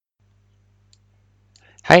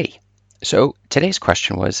Hi. So today's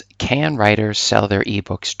question was, can writers sell their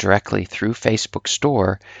ebooks directly through Facebook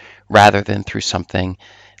Store rather than through something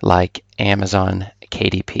like Amazon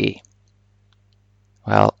KDP?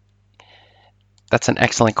 Well, that's an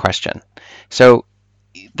excellent question. So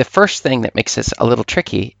the first thing that makes this a little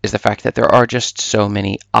tricky is the fact that there are just so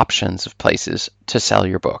many options of places to sell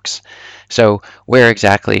your books. So where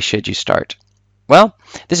exactly should you start? Well,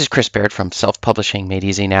 this is Chris Baird from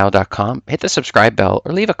selfpublishingmadeeasynow.com. Hit the subscribe bell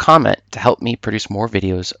or leave a comment to help me produce more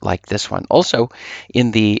videos like this one. Also,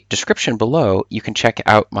 in the description below, you can check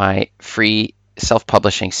out my free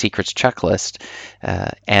self-publishing secrets checklist,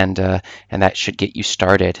 and that should get you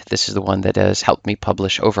started. This is the one that has helped me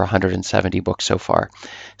publish over 170 books so far.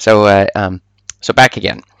 So back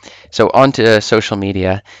again. So on to social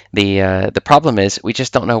media. The problem is we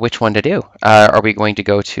just don't know which one to do. Are we going to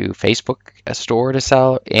go to Facebook store to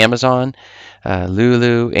sell, Amazon,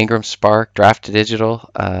 Lulu, Ingram Spark, Draft Digital,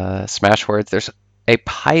 Smashwords? There's a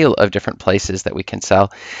pile of different places that we can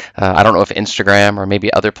sell. I don't know if Instagram or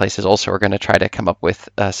maybe other places also are going to try to come up with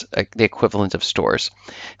the equivalent of stores.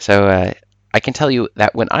 So I can tell you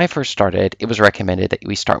that when I first started, it was recommended that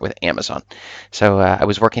we start with Amazon. So I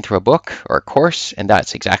was working through a book or a course, and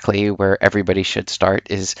that's exactly where everybody should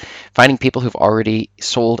start, is finding people who've already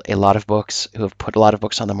sold a lot of books, who have put a lot of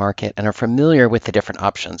books on the market, and are familiar with the different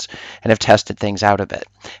options and have tested things out a bit.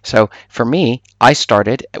 So for me, I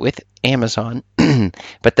started with Amazon,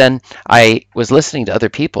 but then I was listening to other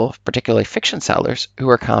people, particularly fiction sellers, who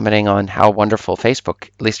were commenting on how wonderful Facebook,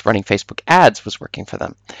 at least running Facebook ads, was working for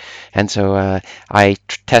them. And so I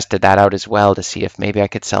tested that out as well to see if maybe I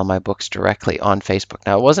could sell my books directly on Facebook.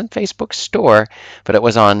 Now, it wasn't Facebook Store, but it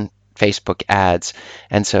was on Facebook ads.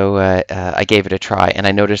 And so I gave it a try, and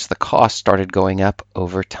I noticed the cost started going up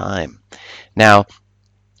over time. Now,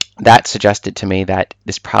 that suggested to me that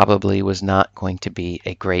this probably was not going to be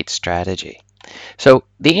a great strategy. So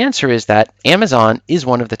the answer is that Amazon is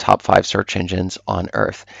one of the top 5 search engines on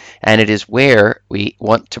Earth, and it is where we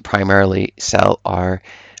want to primarily sell our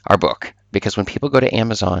book. Because when people go to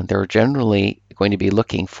Amazon, they're generally going to be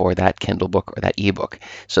looking for that Kindle book or that ebook.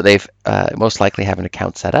 So they've most likely have an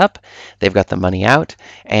account set up, they've got the money out,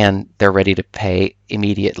 and they're ready to pay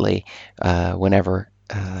immediately whenever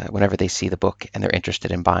they see the book and they're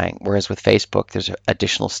interested in buying. Whereas with Facebook, there's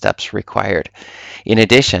additional steps required. In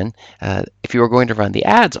addition, if you are going to run the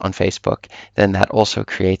ads on Facebook, then that also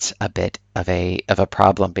creates a bit of a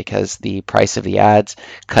problem, because the price of the ads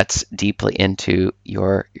cuts deeply into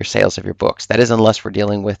your sales of your books. That is, unless we're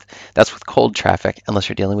dealing with, that's with cold traffic, unless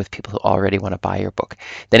you're dealing with people who already want to buy your book.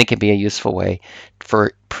 Then it can be a useful way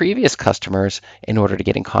for previous customers in order to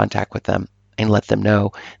get in contact with them and let them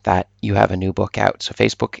know that you have a new book out. So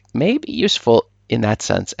Facebook may be useful in that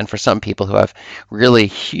sense. And for some people who have really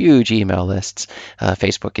huge email lists,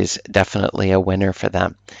 Facebook is definitely a winner for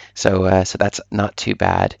them. So that's not too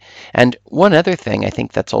bad. And one other thing I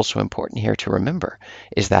think that's also important here to remember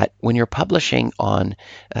is that when you're publishing on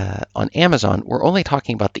Amazon, we're only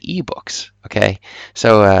talking about the ebooks. Okay,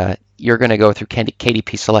 so you're going to go through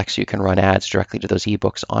KDP Select, so you can run ads directly to those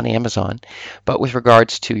ebooks on Amazon. But with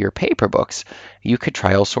regards to your paper books, you could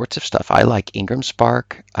try all sorts of stuff. I like Ingram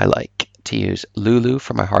Spark. I like to use Lulu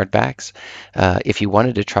for my hardbacks. If you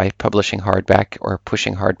wanted to try publishing hardback or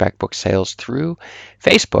pushing hardback book sales through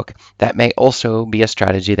Facebook, that may also be a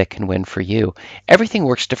strategy that can win for you. Everything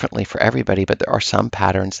works differently for everybody, but there are some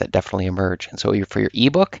patterns that definitely emerge. And so for your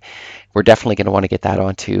ebook, we're definitely going to want to get that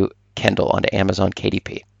onto Kindle, onto Amazon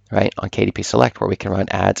KDP. Right, on KDP Select, where we can run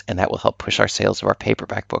ads, and that will help push our sales of our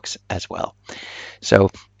paperback books as well. So,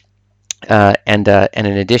 and in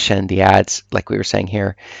addition, the ads, like we were saying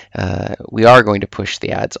here, we are going to push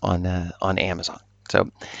the ads on Amazon. So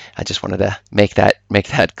I just wanted to make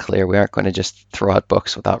that clear. We aren't going to just throw out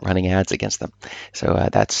books without running ads against them. So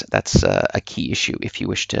that's a key issue if you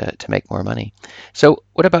wish to make more money. So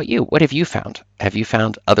what about you? What have you found? Have you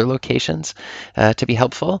found other locations to be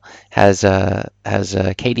helpful? Has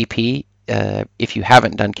KDP? If you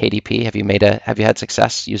haven't done KDP, have you had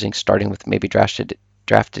success starting with maybe Draft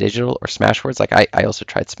Digital or Smashwords? Like I also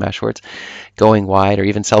tried Smashwords, going wide, or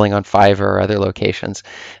even selling on Fiverr or other locations.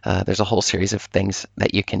 There's a whole series of things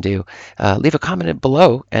that you can do. Leave a comment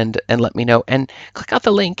below and let me know. And check out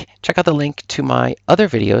the link to my other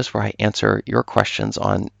videos where I answer your questions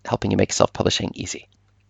on helping you make self-publishing easy.